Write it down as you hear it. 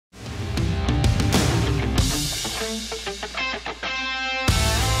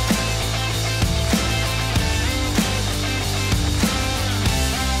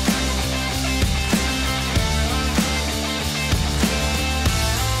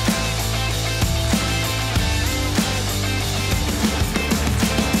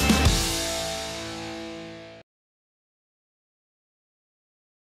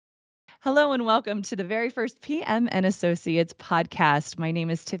Hello and welcome to the very first PM and Associates podcast. My name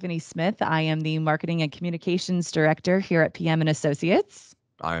is Tiffany Smith. I am the Marketing and Communications Director here at PM and Associates.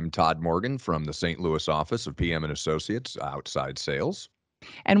 I'm Todd Morgan from the St. Louis office of PM and Associates Outside Sales.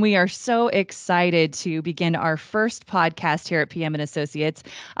 And we are so excited to begin our first podcast here at PM and Associates.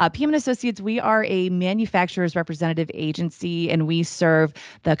 PM and Associates, we are a manufacturer's representative agency, and we serve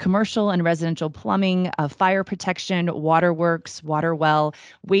the commercial and residential plumbing, fire protection, waterworks, water well,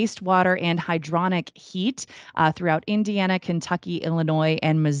 wastewater, and hydronic heat throughout Indiana, Kentucky, Illinois,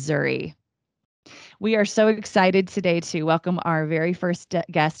 and Missouri. We are so excited today to welcome our very first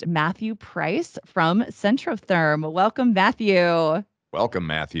guest, Matthew Price from Centrotherm. Welcome, Matthew. Welcome,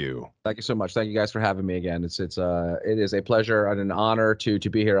 Matthew. Thank you so much. Thank you guys for having me again. It is a pleasure and an honor to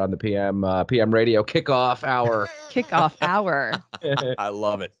be here on the PM Radio kickoff hour. Kickoff hour. I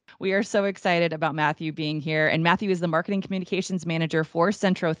love it. We are so excited about Matthew being here. And Matthew is the Marketing Communications Manager for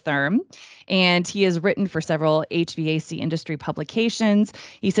Centrotherm. And he has written for several HVAC industry publications.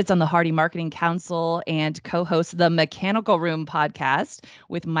 He sits on the Hardy Marketing Council and co-hosts the Mechanical Room podcast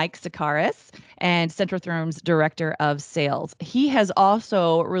with Mike Sakaris and Centrotherm's Director of Sales. He has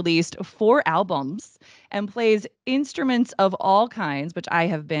also released 4 albums and plays instruments of all kinds, which I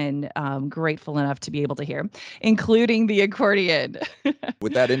have been grateful enough to be able to hear, including the accordion.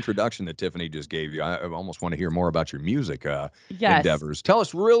 With that introduction that Tiffany just gave you, I almost want to hear more about your music Yes. endeavors. Tell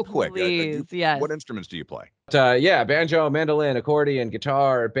us real quick. Please, yes. What instruments do you play? Banjo, mandolin, accordion,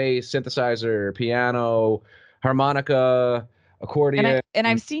 guitar, bass, synthesizer, piano, harmonica, accordion. And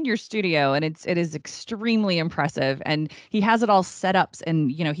I've seen your studio, and it is extremely impressive. And he has it all set up,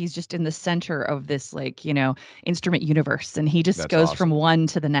 and he's just in the center of this instrument universe, and he just That's goes awesome. from one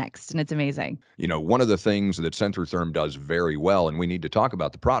to the next, and it's amazing. One of the things that Centrotherm does very well, and we need to talk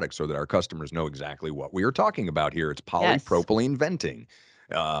about the product so that our customers know exactly what we are talking about here. It's polypropylene venting.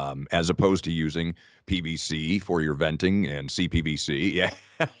 As opposed to using PVC for your venting and CPVC. Yeah.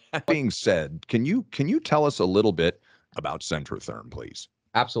 That being said, can you tell us a little bit about Centrotherm, please?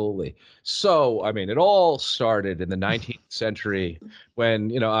 Absolutely. So, it all started in the 19th century when,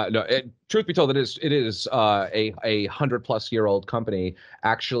 truth be told, it is a 100-plus-year-old company.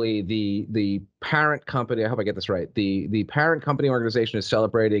 Actually, the parent company, I hope I get this right, the parent company organization is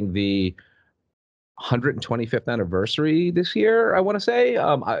celebrating the 125th anniversary this year, I want to say.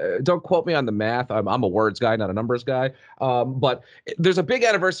 Don't quote me on the math. I'm a words guy, not a numbers guy. But there's a big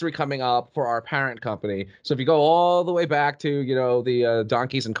anniversary coming up for our parent company. So if you go all the way back to, the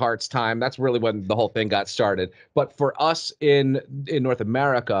donkeys and carts time, that's really when the whole thing got started. But for us in North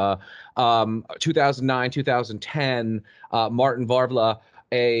America, 2009, 2010, Martin Varvla,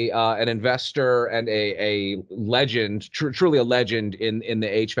 an investor and a legend, truly a legend in the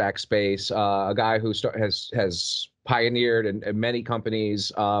HVAC space, a guy who has pioneered in many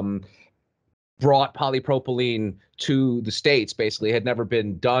companies, brought polypropylene to the States. Basically, it had never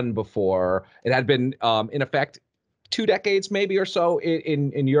been done before. It had been in effect 2 decades maybe or so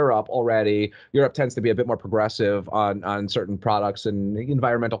in Europe already. Europe tends to be a bit more progressive on certain products and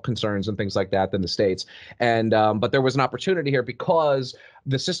environmental concerns and things like that than the States. And but there was an opportunity here because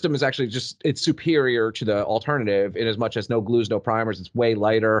the system is actually it's superior to the alternative in as much as no glues, no primers. It's way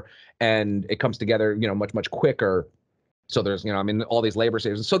lighter and it comes together, much quicker. So there's, all these labor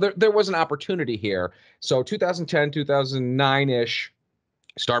savings. So there was an opportunity here. So 2010, 2009-ish,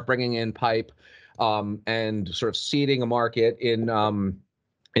 start bringing in pipe. And sort of seeding a market in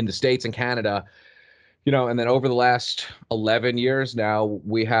the States and Canada, and then over the last 11 years now,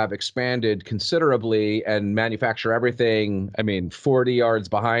 we have expanded considerably and manufacture everything. 40 yards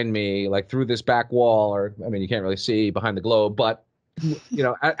behind me, like through this back wall, or you can't really see behind the globe, but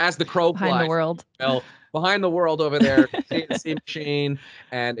as the crow flies, Behind the world. Behind the world over there, CNC machine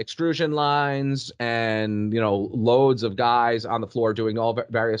and extrusion lines and, loads of guys on the floor doing all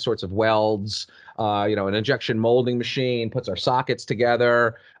various sorts of welds, an injection molding machine puts our sockets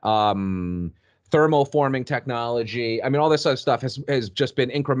together, thermoforming technology. All this other stuff has just been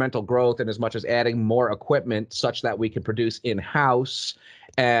incremental growth, and as much as adding more equipment such that we can produce in-house.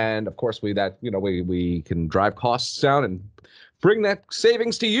 And of course, we can drive costs down and bring that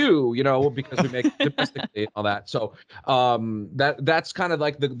savings to you, because we make domestically and all that. So that's kind of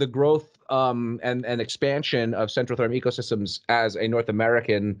like the growth and expansion of Centrotherm Ecosystems as a North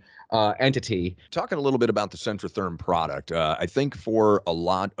American entity. Talking a little bit about the Centrotherm product, I think for a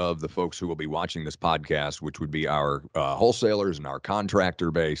lot of the folks who will be watching this podcast, which would be our wholesalers and our contractor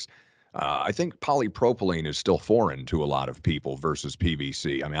base, I think polypropylene is still foreign to a lot of people versus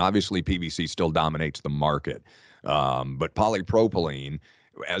PVC. Obviously PVC still dominates the market. But polypropylene,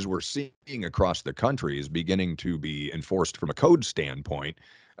 as we're seeing across the country, is beginning to be enforced from a code standpoint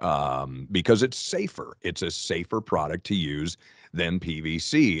because it's safer. It's a safer product to use than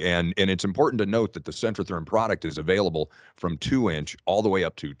PVC. And it's important to note that the Centrotherm product is available from 2-inch all the way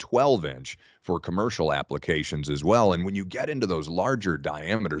up to 12-inch for commercial applications as well. And when you get into those larger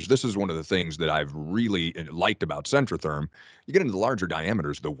diameters, this is one of the things that I've really liked about Centrotherm. You get into the larger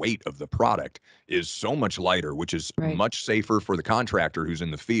diameters, the weight of the product is so much lighter, which is much safer for the contractor who's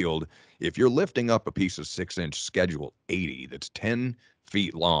in the field. If you're lifting up a piece of 6-inch Schedule 80 that's 10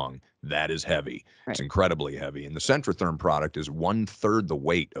 feet long, that is heavy. It's incredibly heavy. And the Centrotherm product is 1/3 the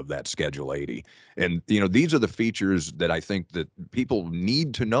weight of that Schedule 80. And, these are the features that I think that people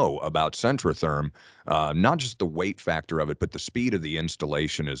need to know about Centrotherm, not just the weight factor of it, but the speed of the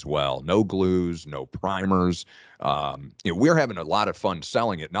installation as well. No glues, no primers. We're having a lot of fun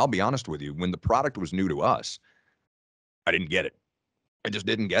selling it. And I'll be honest with you, when the product was new to us, I didn't get it. I just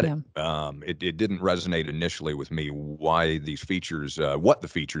didn't get it. It didn't resonate initially with me why these features, what the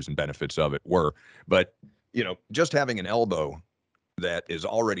features and benefits of it were. But, just having an elbow that is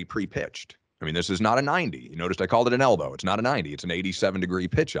already pre-pitched. I mean, this is not a 90. You noticed I called it an elbow. It's not a 90. It's an 87-degree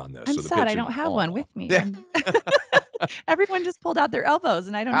pitch on this. I'm so the sad pitch I don't have one with me. Yeah. Everyone just pulled out their elbows,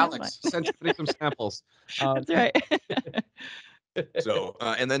 and I don't have one. Alex, send you some samples. That's right. So,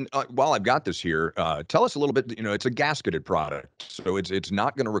 and then while I've got this here, tell us a little bit, it's a gasketed product, so it's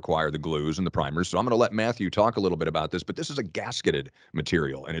not going to require the glues and the primers. So I'm going to let Matthew talk a little bit about this, but this is a gasketed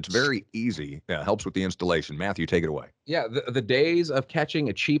material and it's very easy. Helps with the installation. Matthew, take it away. Yeah. The days of catching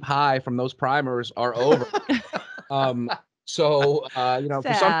a cheap high from those primers are over. So,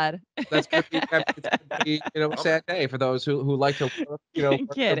 for some, that's going to be, a sad day for those who like to work,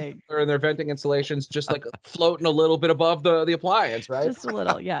 kidding. in their venting installations, just like floating a little bit above the appliance, right? Just a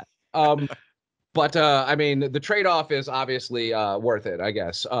little, yeah. But I mean, the trade-off is obviously worth it, I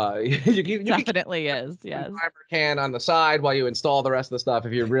guess. You definitely is, yes. Primer can on the side while you install the rest of the stuff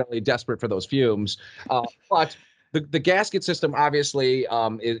if you're really desperate for those fumes. But the gasket system obviously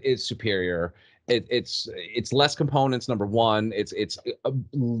is superior. It's less components. Number one, it's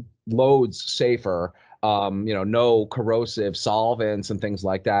loads safer. No corrosive solvents and things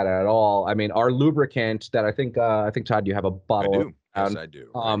like that at all. I mean, our lubricant that I think Todd, you have a bottle. I do. Yes, I do.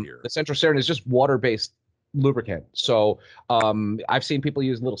 Right here. The Centrotherm is just water-based lubricant. So I've seen people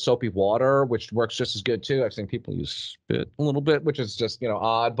use a little soapy water, which works just as good too. I've seen people use spit a little bit, which is just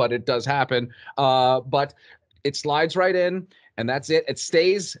odd, but it does happen. But it slides right in, and that's it. It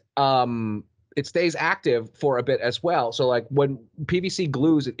stays active for a bit as well. So like when PVC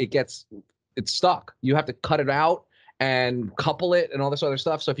glues, it's stuck. You have to cut it out and couple it and all this other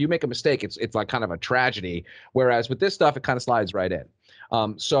stuff. So if you make a mistake, it's like kind of a tragedy. Whereas with this stuff, it kind of slides right in.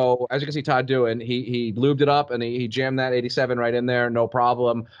 So as you can see Todd doing, he lubed it up and he jammed that 87 right in there, no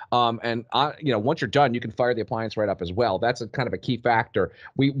problem. Once you're done, you can fire the appliance right up as well. That's a kind of a key factor.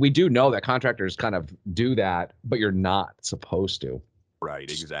 We do know that contractors kind of do that, but you're not supposed to. Right,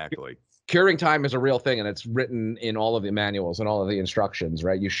 exactly. Curing time is a real thing, and it's written in all of the manuals and all of the instructions,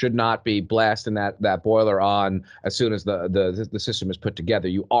 right? You should not be blasting that boiler on as soon as the system is put together.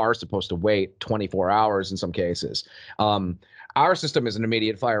 You are supposed to wait 24 hours in some cases. Our system is an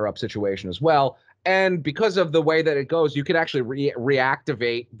immediate fire up situation as well. And because of the way that it goes, you can actually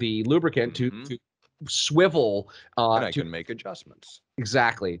reactivate the lubricant to swivel. And I can make adjustments.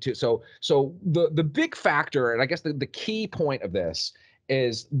 Exactly. So the big factor, and I guess the key point of this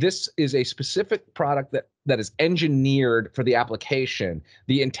is a specific product that is engineered for the application.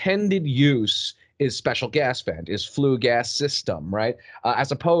 The intended use is special gas vent, is flue gas system, right?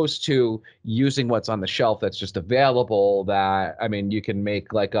 As opposed to using what's on the shelf that's just available that, I mean, you can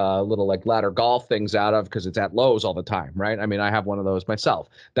make like a little like ladder golf things out of because it's at Lowe's all the time, right? I mean, I have one of those myself.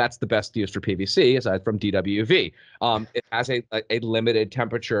 That's the best use for PVC aside from DWV. It has a limited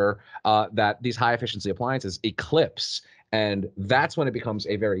temperature that these high efficiency appliances eclipse. And that's when it becomes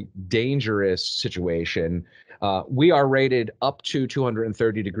a very dangerous situation. We are rated up to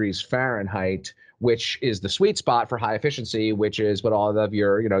 230 degrees Fahrenheit, which is the sweet spot for high efficiency, which is what all of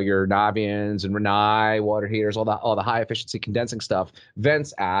your Navians and Rinnai water heaters, all the high efficiency condensing stuff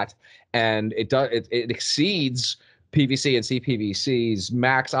vents at. And it exceeds PVC and CPVC's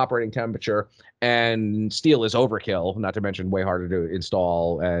max operating temperature, and steel is overkill, not to mention way harder to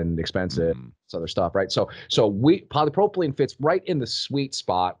install and expensive, other stuff, right? So polypropylene fits right in the sweet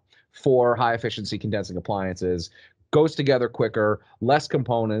spot for high efficiency condensing appliances, goes together quicker, less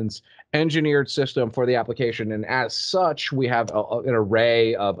components, engineered system for the application. And as such, we have an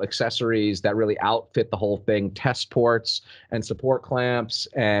array of accessories that really outfit the whole thing: test ports and support clamps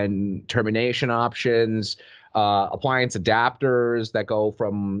and termination options. appliance adapters that go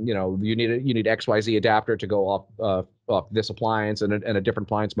from, you need XYZ adapter to go off this appliance, and a different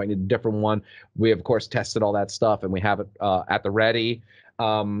appliance might need a different one. We of course tested all that stuff, and we have it at the ready.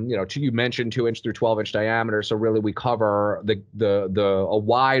 You mentioned 2-inch through 12-inch diameter, so really we cover a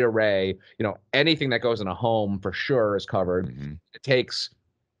wide array. Anything that goes in a home for sure is covered. Mm-hmm. It takes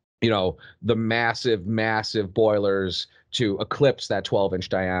the massive boilers to eclipse that 12-inch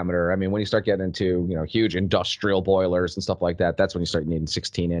diameter. I mean, when you start getting into, huge industrial boilers and stuff like that, that's when you start needing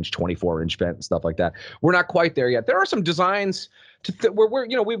 16-inch, 24-inch vent and stuff like that. We're not quite there yet. There are some designs where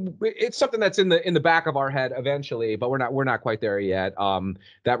it's something that's in the back of our head eventually, but we're not quite there yet.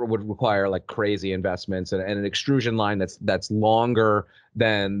 That would require like crazy investments and an extrusion line that's longer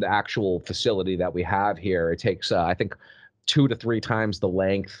than the actual facility that we have here. It takes, I think, 2 to 3 times the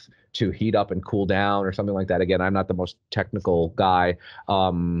length to heat up and cool down or something like that. Again, I'm not the most technical guy.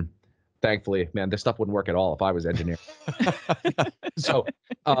 Thankfully, man, this stuff wouldn't work at all if I was engineer. So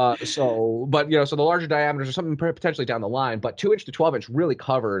the larger diameters are something potentially down the line, but 2-inch to 12-inch really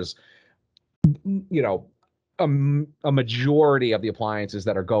covers, a majority of the appliances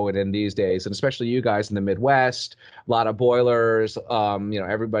that are going in these days, and especially you guys in the Midwest, a lot of boilers.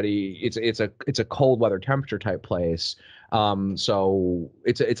 Everybody, it's a cold weather temperature type place. So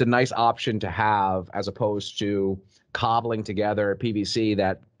it's a nice option to have, as opposed to cobbling together PVC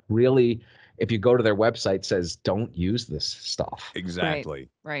that really, if you go to their website, says don't use this stuff. Exactly.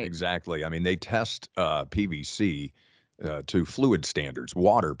 Right. Exactly. I mean, they test PVC to fluid standards,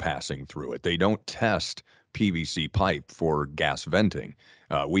 water passing through it. They don't test PVC pipe for gas venting.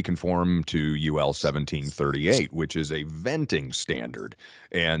 We conform to UL 1738, which is a venting standard,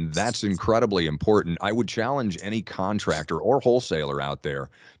 and that's incredibly important. I would challenge any contractor or wholesaler out there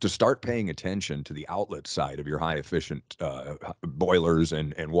to start paying attention to the outlet side of your high efficient boilers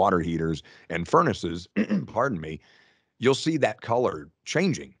and water heaters and furnaces. Pardon me. You'll see that color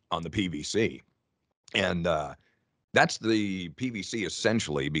changing on the PVC. And that's the PVC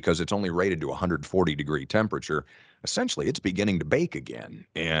essentially, because it's only rated to 140-degree temperature. Essentially, it's beginning to bake again.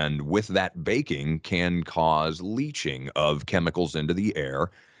 And with that baking can cause leaching of chemicals into the air.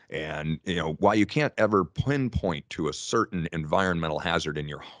 And, while you can't ever pinpoint to a certain environmental hazard in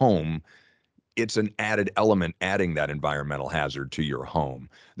your home, it's an added element adding that environmental hazard to your home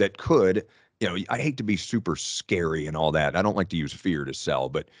that could, I hate to be super scary and all that. I don't like to use fear to sell,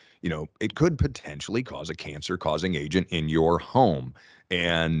 but, it could potentially cause a cancer causing agent in your home.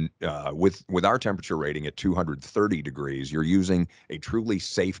 And with our temperature rating at 230 degrees, you're using a truly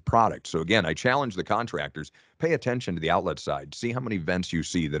safe product. So again, I challenge the contractors, pay attention to the outlet side, see how many vents you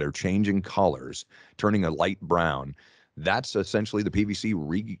see that are changing colors, turning a light brown. That's essentially the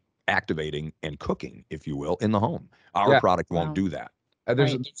PVC activating and cooking, if you will, in the home. Our product won't do that.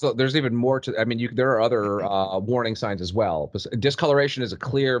 There's even more to. I mean, there are other warning signs as well. Discoloration is a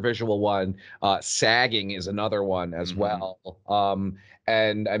clear visual one. Sagging is another one as well.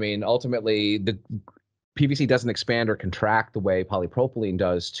 And I mean, ultimately, the PVC doesn't expand or contract the way polypropylene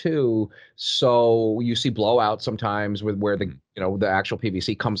does too. So you see blowouts sometimes where the actual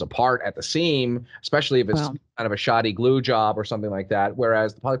PVC comes apart at the seam, especially if it's kind of a shoddy glue job or something like that.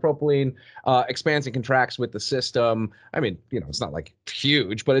 Whereas the polypropylene expands and contracts with the system. I mean, it's not like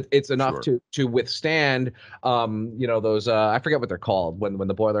huge, but it's enough to withstand, those, I forget what they're called when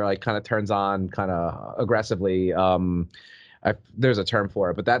the boiler like kind of turns on kind of aggressively. There's a term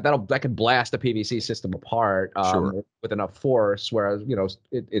for it, but that could blast the PVC system apart with enough force. Whereas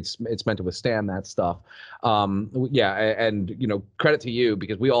it's meant to withstand that stuff. And credit to you,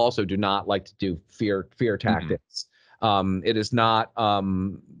 because we also do not like to do fear tactics. It is not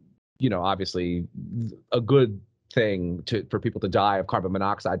obviously a good thing for people to die of carbon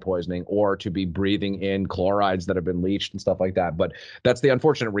monoxide poisoning or to be breathing in chlorides that have been leached and stuff like that. But that's the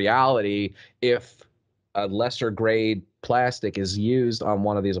unfortunate reality if a lesser grade plastic is used on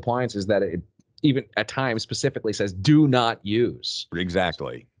one of these appliances that it even at times specifically says do not use.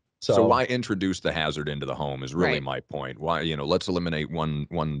 Exactly. So why introduce the hazard into the home is really my point. Why, let's eliminate one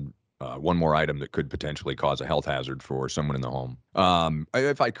more item that could potentially cause a health hazard for someone in the home.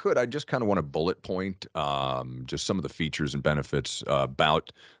 If I could, I just kind of want to bullet point just some of the features and benefits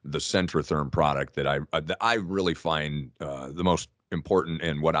about the Centrotherm product that I really find the most important,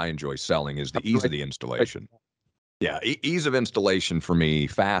 and what I enjoy selling is the ease of the installation. Yeah, ease of installation for me,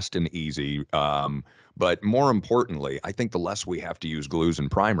 fast and easy. But more importantly, I think the less we have to use glues and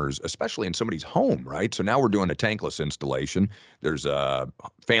primers, especially in somebody's home, right? So now we're doing a tankless installation. There's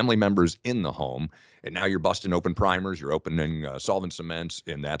family members in the home, and now you're busting open primers, you're opening solvent cements,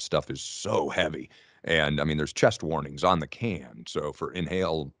 and that stuff is so heavy. And I mean, there's chest warnings on the can, so for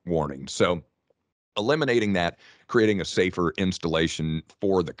inhale warnings. So eliminating that, creating a safer installation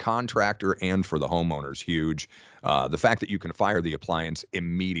for the contractor and for the homeowner is huge. The fact that you can fire the appliance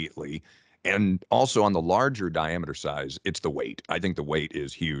immediately, and also on the larger diameter size, it's the weight. I think the weight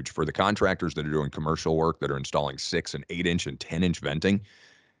is huge for the contractors that are doing commercial work, that are installing 6 and 8 inch and 10-inch venting.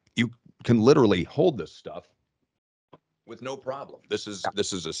 You can literally hold this stuff with no problem. This is Yeah. a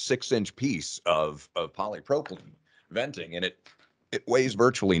 6-inch piece of polypropylene venting, and it weighs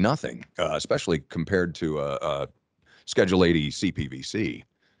virtually nothing, especially compared to a Schedule 80 CPVC.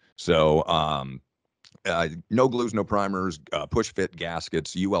 So no glues, no primers, push fit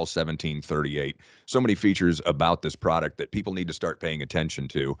gaskets, UL 1738. So many features about this product that people need to start paying attention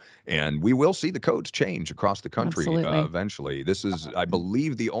to. And we will see the codes change across the country Absolutely. eventually. This is, I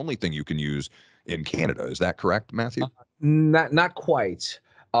believe, the only thing you can use in Canada. Is that correct, Matthew? Not quite.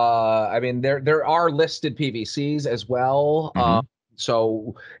 I mean, there are listed PVCs as well. Mhm.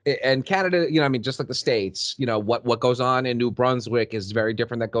 So, and Canada, I mean, just like the States, what goes on in New Brunswick is very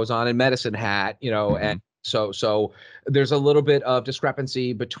different that goes on in Medicine Hat, and Mhm. so there's a little bit of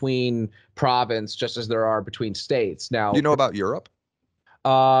discrepancy between province, just as there are between states. Do Now, you know about Europe?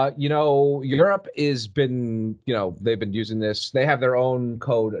 Europe has been, they've been using this. They have their own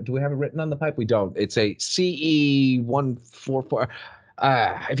code. Do we have it written on the pipe? We don't. It's a CE144.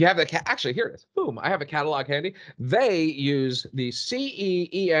 If you have actually, here it is. Boom. I have a catalog handy. They use the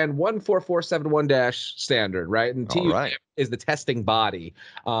CEEN 14471 standard, right? And All TU right. is the testing body.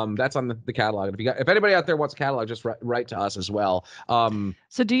 That's on the catalog. If anybody out there wants a catalog, just write to us as well.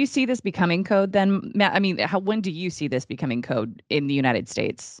 So do you see this becoming code then, Matt? I mean, when do you see this becoming code in the United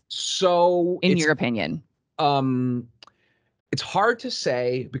States, So in your opinion? um it's hard to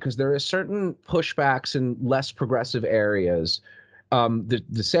say because there is certain pushbacks in less progressive areas.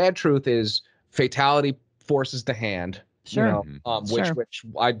 The sad truth is fatality forces the hand. Sure. Which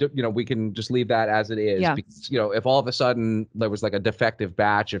Sure. I do, we can just leave that as it is. Yeah. Because, if all of a sudden there was like a defective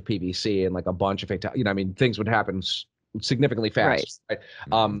batch of PVC and like a bunch of fatality, I mean, things would happen significantly Right. fast. Right.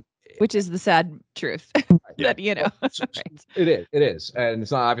 Mhm. Which is the sad truth Yeah. that, right. It is, and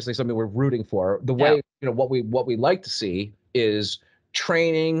it's not obviously something we're rooting for. The No. way, what we like to see is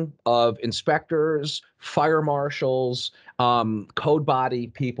training of inspectors, fire marshals, code body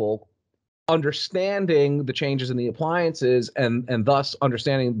people, understanding the changes in the appliances and thus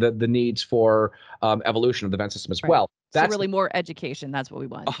understanding the needs for evolution of the vent system as Right. well. So That's really more education. That's what we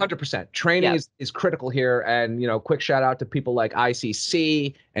want. 100%. Training Yeah. is critical here. And, quick shout out to people like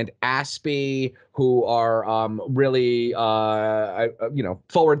ICC and ASPE, who are really,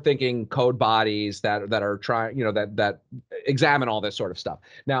 forward thinking code bodies that are trying, that examine all this sort of stuff.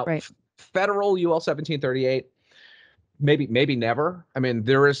 Now, Right. federal UL 1738, maybe never. I mean,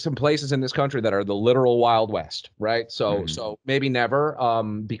 there is some places in this country that are the literal Wild West, right? So Mhm. so maybe never,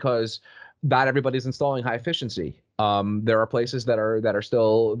 because not everybody's installing high efficiency. There are places that are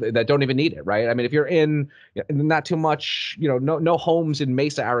still that don't even need it, right? I mean, if you're in not too much, no homes in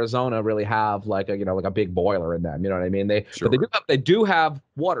Mesa, Arizona really have like a big boiler in them. You know what I mean? But Sure. they do have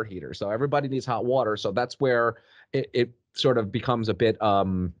water heaters, so everybody needs hot water. So that's where it sort of becomes a bit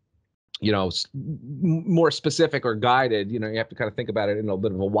more specific or guided. You have to kind of think about it in a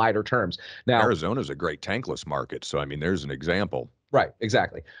bit of a wider terms. Now, Arizona's a great tankless market, so I mean, there's an example. right,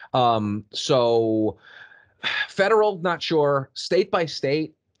 exactly. So federal, not sure. State by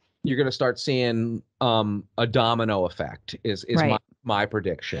state, you're going to start seeing a domino effect. Is Right. my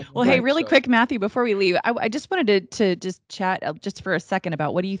prediction. Well, hey, Right. really So, quick, Matthew, before we leave, I just wanted to just chat just for a second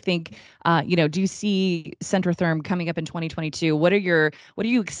about what do you think, do you see Centrotherm coming up in 2022? What are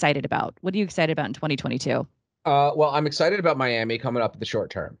you excited about? What are you excited about in 2022? well, I'm excited about Miami coming up in the short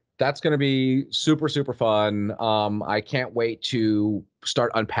term. That's going to be super, super fun. I can't wait to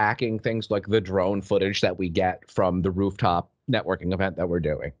start unpacking things like the drone footage that we get from the rooftop networking event that we're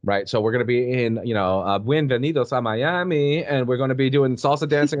doing, right? So we're going to be in, Bienvenidos a Miami, and we're going to be doing salsa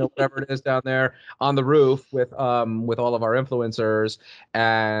dancing or whatever it is down there on the roof with all of our influencers,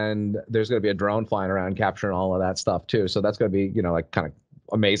 and there's going to be a drone flying around capturing all of that stuff too. So that's going to be, like kind of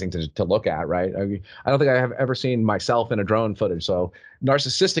amazing to look at, right? I mean, I don't think I have ever seen myself in a drone footage. So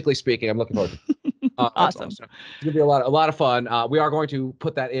narcissistically speaking, I'm looking forward to it. That's Awesome. awesome. It's gonna be a lot of fun. We are going to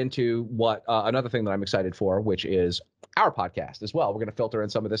put that into what another thing that I'm excited for, which is our podcast as well. We're going to filter in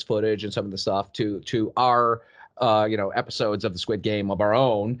some of this footage and some of the stuff to our episodes of the Squid Game of our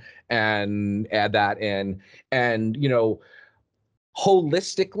own and add that in. And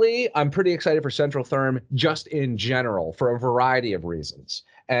Holistically, I'm pretty excited for Centrotherm just in general for a variety of reasons.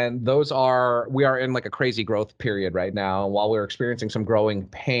 And those are, we are in like a crazy growth period right now. While we're experiencing some growing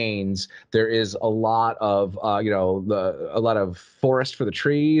pains, there is a lot of, a lot of forest for the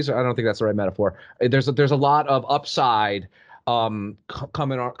trees. I don't think that's the right metaphor. There's a lot of upside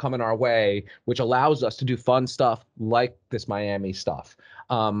coming our way, which allows us to do fun stuff like this Miami stuff.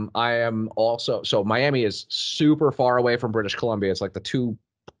 I am also, so Miami is super far away from British Columbia. It's like the two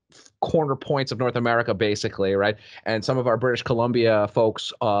corner points of North America, basically, right? And some of our British Columbia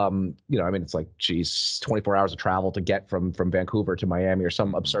folks, it's like, geez, 24 hours of travel to get from Vancouver to Miami, or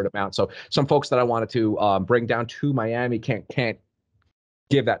some absurd amount. So some folks that I wanted to bring down to Miami can't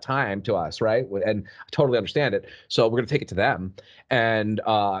give that time to us, right? And I totally understand it. So we're going to take it to them. And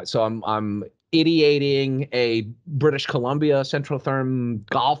so I'm ideating a British Columbia Centrotherm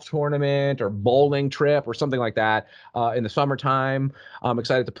golf tournament or bowling trip or something like that in the summertime. I'm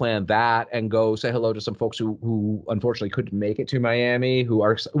excited to plan that and go say hello to some folks who unfortunately couldn't make it to Miami, who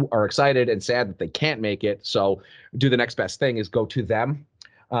are excited and sad that they can't make it. So do the next best thing is go to them.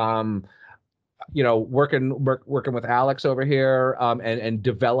 Working with Alex over here, and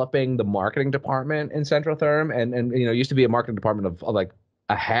developing the marketing department in Centrotherm, and used to be a marketing department of like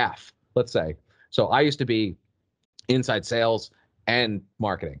a half, let's say. So I used to be inside sales and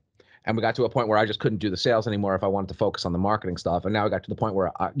marketing. And we got to a point where I just couldn't do the sales anymore if I wanted to focus on the marketing stuff. And now I got to the point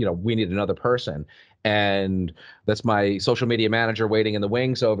where we need another person. And that's my social media manager waiting in the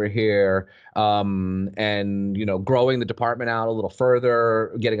wings over here. And growing the department out a little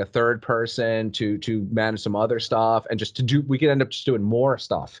further, getting a third person to manage some other stuff, and just we could end up just doing more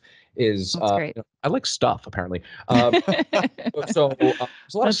stuff. That's great. I like stuff, apparently. So there's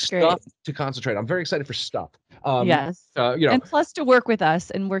a lot of stuff to concentrate on. I'm very excited for stuff. Yes. And plus to work with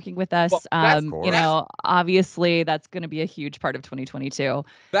us and working with us, obviously that's going to be a huge part of 2022.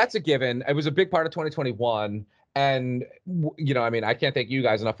 That's a given. It was a big part of 2021. And, I can't thank you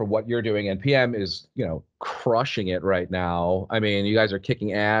guys enough for what you're doing. And PM is, crushing it right now. I mean, you guys are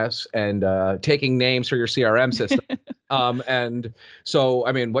kicking ass and taking names for your CRM system. And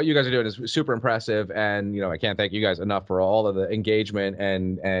so, what you guys are doing is super impressive. And, I can't thank you guys enough for all of the engagement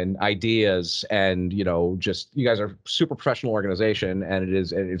and ideas. And, just you guys are super professional organization. And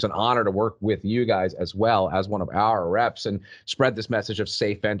it's an honor to work with you guys as well as one of our reps and spread this message of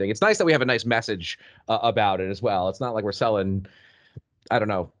safe venting. It's nice that we have a nice message about it as well. It's not like we're selling, I don't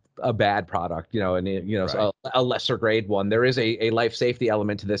know, a bad product, right. A lesser grade one. There is a life safety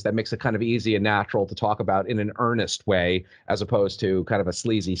element to this that makes it kind of easy and natural to talk about in an earnest way, as opposed to kind of a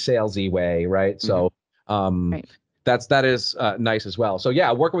sleazy, salesy way, right? Mm-hmm. So, that is nice as well. So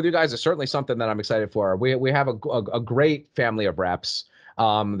yeah, working with you guys is certainly something that I'm excited for. We have a great family of reps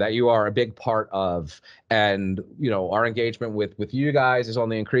that you are a big part of, and our engagement with you guys is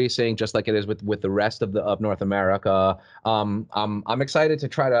only increasing, just like it is with the rest of North America. I'm excited to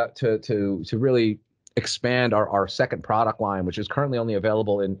try to really expand our second product line, which is currently only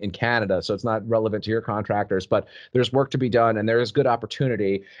available in Canada, so it's not relevant to your contractors, but there's work to be done and there is good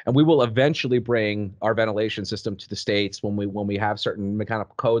opportunity, and we will eventually bring our ventilation system to the States when we have certain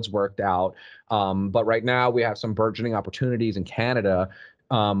mechanical codes worked out. But right now we have some burgeoning opportunities in Canada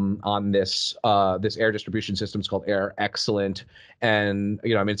on this air distribution system. It's called Air Excellent, and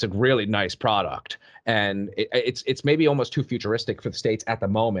it's a really nice product, and it's maybe almost too futuristic for the States at the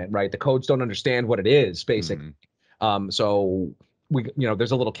moment, right? The codes don't understand what it is, basically. Mm-hmm. So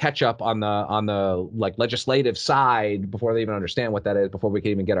there's a little catch up on the like legislative side before they even understand what that is, before we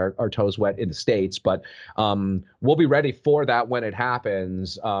can even get our toes wet in the States. But we'll be ready for that when it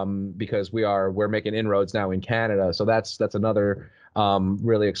happens, because we're making inroads now in Canada. So that's another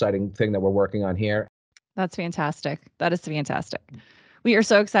really exciting thing that we're working on here. That's fantastic. That is fantastic. We are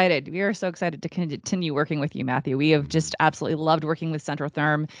so excited. We are so excited to continue working with you, Matthew. We have just absolutely loved working with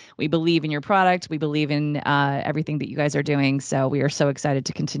Centrotherm. We believe in your product. We believe in everything that you guys are doing. So we are so excited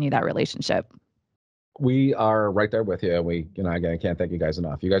to continue that relationship. We are right there with you. We, again, I can't thank you guys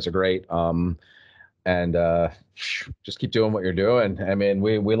enough. You guys are great. And just keep doing what you're doing.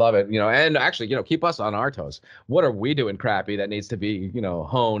 We love it, and actually, keep us on our toes. What are we doing crappy that needs to be,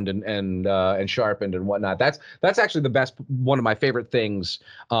 honed and sharpened and whatnot? That's actually the best, one of my favorite things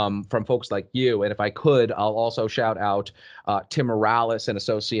from folks like you. And if I could, I'll also shout out Tim Morales and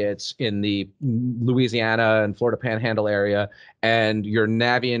Associates in the Louisiana and Florida Panhandle area, and your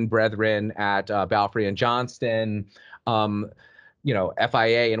Navian brethren at Balfour and Johnston.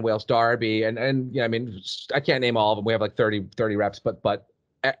 FIA and Wales Derby, and I can't name all of them. We have like 30 reps, but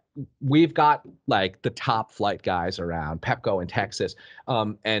we've got like the top flight guys around, Pepco in Texas,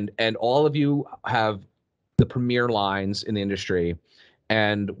 and all of you have the premier lines in the industry.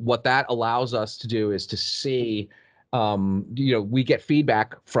 And what that allows us to do is to see, we get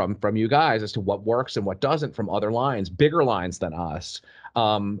feedback from you guys as to what works and what doesn't from other lines, bigger lines than us.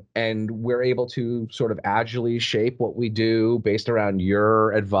 And we're able to sort of agilely shape what we do based around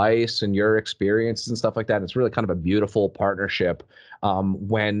your advice and your experiences and stuff like that. It's really kind of a beautiful partnership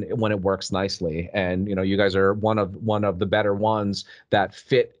when it works nicely. And you guys are one of the better ones that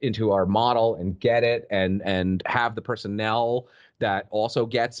fit into our model and get it and have the personnel that also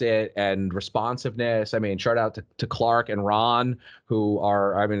gets it, and responsiveness. I mean, shout out to Clark and Ron, who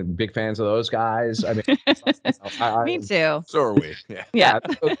are, I mean, big fans of those guys. I mean, Me too. So are we. Yeah. Yeah,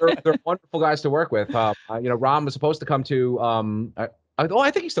 they're wonderful guys to work with. Ron was supposed to come to, I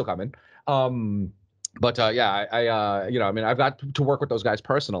think he's still coming. But yeah, I mean, I've got to work with those guys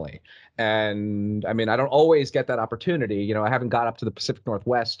personally, and I mean, I don't always get that opportunity. I haven't got up to the Pacific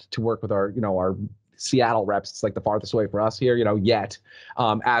Northwest to work with our Seattle reps. It's like the farthest away for us here, yet,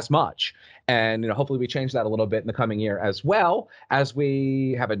 as much. And hopefully we change that a little bit in the coming year, as well as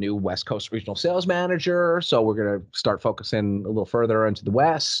we have a new West Coast regional sales manager. So we're going to start focusing a little further into the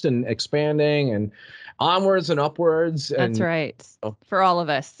West and expanding and onwards and upwards. That's right. For all of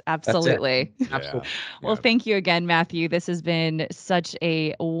us. Absolutely. Absolutely. Well, thank you again, Matthew. This has been such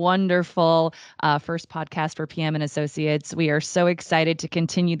a wonderful first podcast for PM and Associates. We are so excited to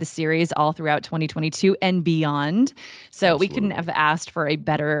continue the series all throughout 2022 and beyond. So we couldn't have asked for a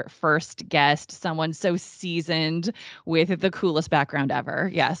better first guest, someone so seasoned with the coolest background ever.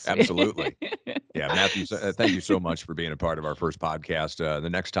 Yes. Absolutely. Yeah, Matthew, thank you so much for being a part of our first podcast. The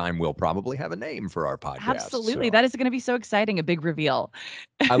next time we'll probably have a name for our podcast. Absolutely. So. That is going to be so exciting. A big reveal.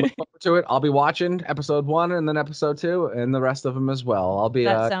 I look forward to it. I'll be watching episode 1 and then episode 2 and the rest of them as well. I'll be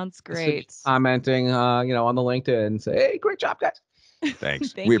that sounds great. Commenting on the LinkedIn and say, hey, great job, guys.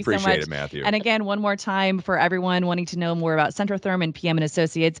 Thanks. Thank we you so appreciate much. it, Matthew. And again, one more time for everyone wanting to know more about Centrotherm and PM and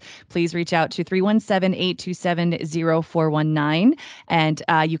Associates, please reach out to 317-827-0419. And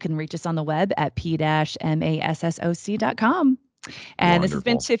you can reach us on the web at p-massoc.com. And This has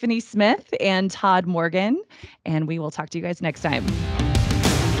been Tiffany Smith and Todd Morgan. And we will talk to you guys next time.